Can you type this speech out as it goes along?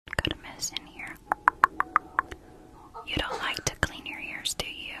goodness, in here. You don't like to clean your ears, do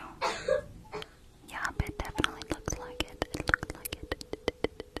you? Yup, it definitely looks like it. It looks like it.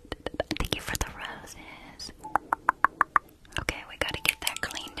 Thank you for the roses. Okay, we gotta get that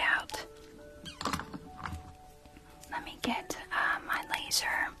cleaned out. Let me get my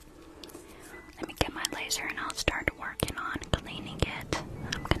laser. Let me get my laser and I'll start working on cleaning it.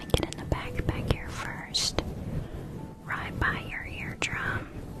 I'm gonna get in the back here first. Right by your eardrum.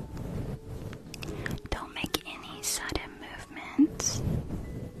 Don't make any sudden movements.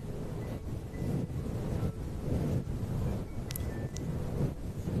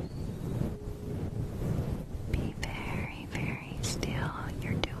 Be very, very still.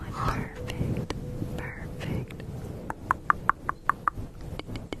 You're doing perfect. Perfect.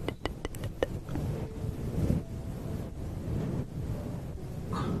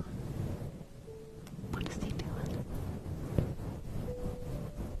 What is he doing?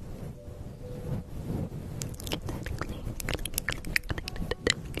 Get that clean.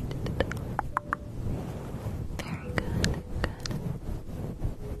 Very good.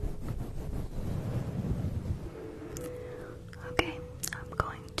 Okay, I'm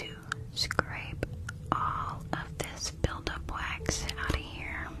going to scrape all of this buildup wax out of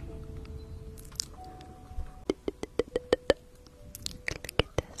here.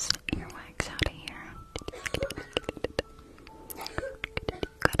 Get this earwax out of here.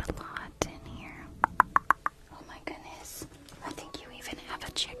 Got a lot in here. Oh my goodness. I think you even have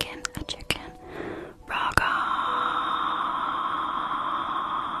a chicken. Rock on.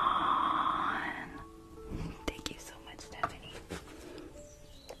 Thank you so much, Stephanie.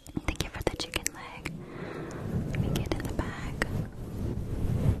 Thank you for the chicken leg. Let me get in the back.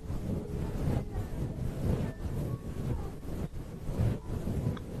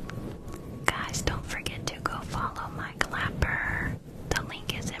 Guys, don't forget to go follow my clapper. The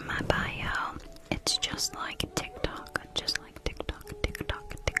link is in my bio. It's just like TikTok.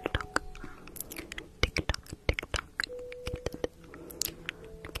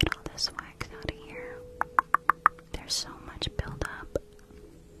 Get all this wax out of here. There's so much buildup.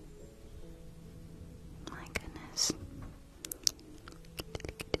 My goodness.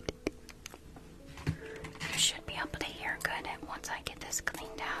 You should be able to hear good once I get this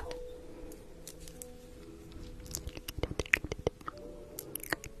cleaned out.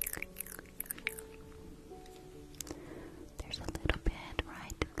 There's a little bit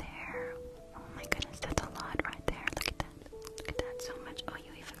right there. Oh my goodness, that's a lot right there. Look at that. Look at that, so much. Oh,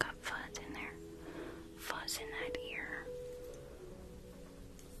 you even got fuzz in there. Fuzz in that ear.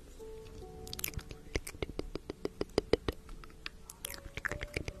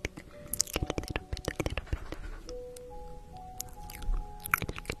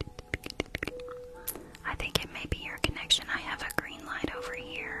 I think it may be your connection. I have a green light over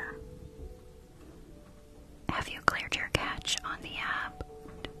here. Have you cleared your cache on the app?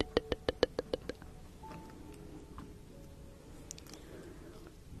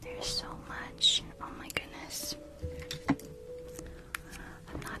 There's so much. Oh my goodness.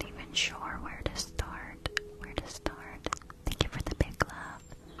 I'm not even sure where to start. Thank you for the big love.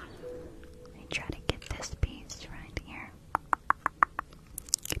 Let me try to get this piece right here.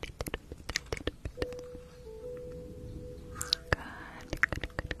 Good.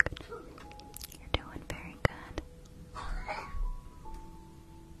 You're doing very good.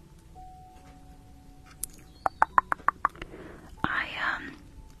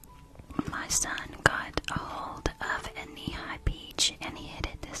 My son got a hold of a knee-high peach and he hit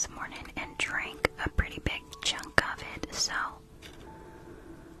it this morning and drank a pretty big chunk of it, so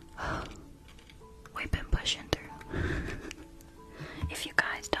we've been pushing through. If you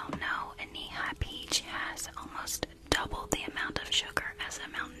guys don't know, a knee-high peach has almost double the amount of sugar as a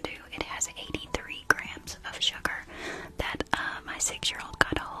Mountain Dew. It has 83 grams of sugar that my 6-year-old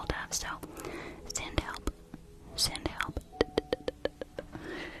got a hold of, so send help. Send help.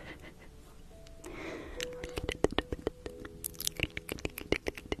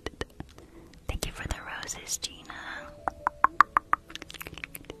 Thank you for the roses, Gina.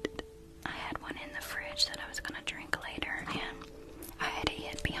 I had one in the fridge that I was gonna drink later, and I had to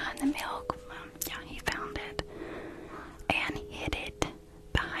hid behind the milk. Yeah, he found it and hid it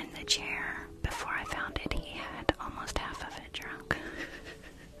behind the chair. Before I found it, he had almost half of it drunk.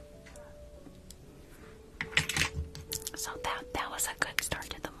 So that was a good start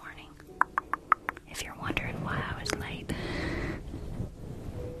to the morning. If you're wondering why I was late,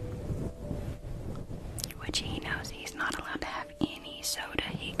 which he knows he's not allowed to have any soda.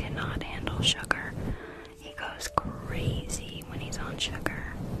 He cannot handle sugar. He goes crazy when he's on sugar.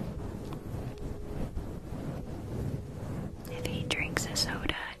 If he drinks a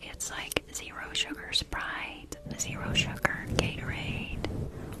soda, it's like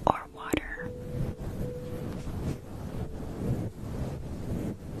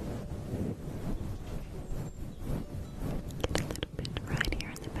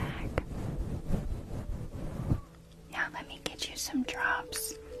some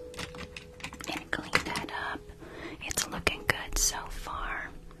drops and clean that up. It's looking good so far.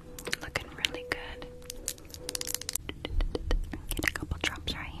 Looking really good. Get a couple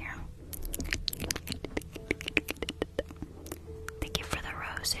drops right here. Thank you for the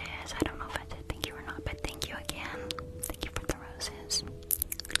roses. I don't know if I did thank you or not, but thank you again. Thank you for the roses.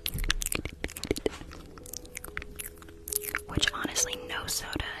 Which honestly, no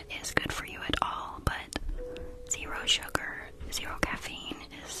soda is good for you at all, but zero sugar, zero caffeine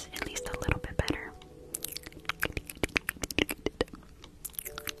is at least a little bit better.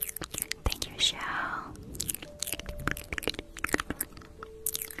 Thank you, Shell.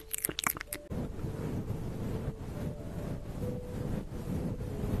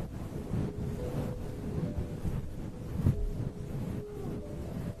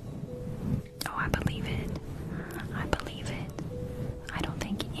 Oh, I believe it. I believe it. I don't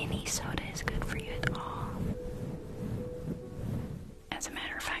think any soda is good for you at all. As a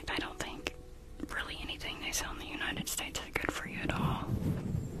matter of fact, I don't think really anything they sell in the United States is good for you at all.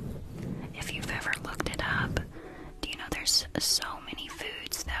 If you've ever looked it up, do you know there's so many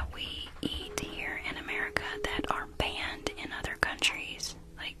foods that we eat here in America that are banned in other countries?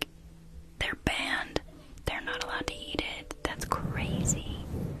 Like, they're banned. They're not allowed to eat it. That's crazy.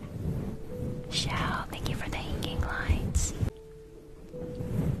 Shao, thank you for the hanging lights.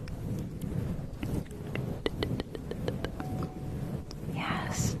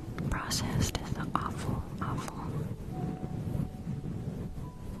 Yes, processed is awful, awful.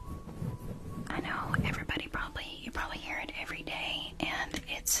 I know you probably hear it every day, and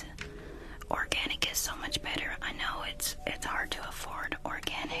it's organic is so much better. I know it's hard to afford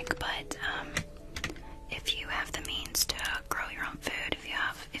organic, but if you have the means to grow your own food,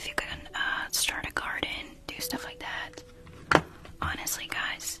 if you can start a garden, do stuff like that. Honestly,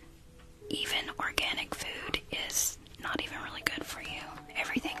 guys, even organic food is not even really good for you.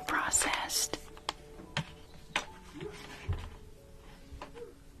 Everything processed.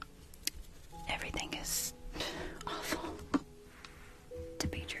 Everything is awful, to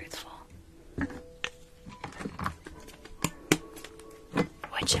be truthful.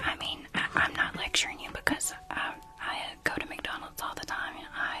 Which, I mean, I'm not lecturing you because I go to McDonald's all the time and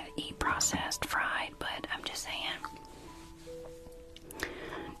I eat processed, fried, but I'm just saying,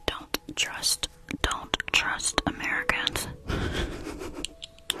 don't trust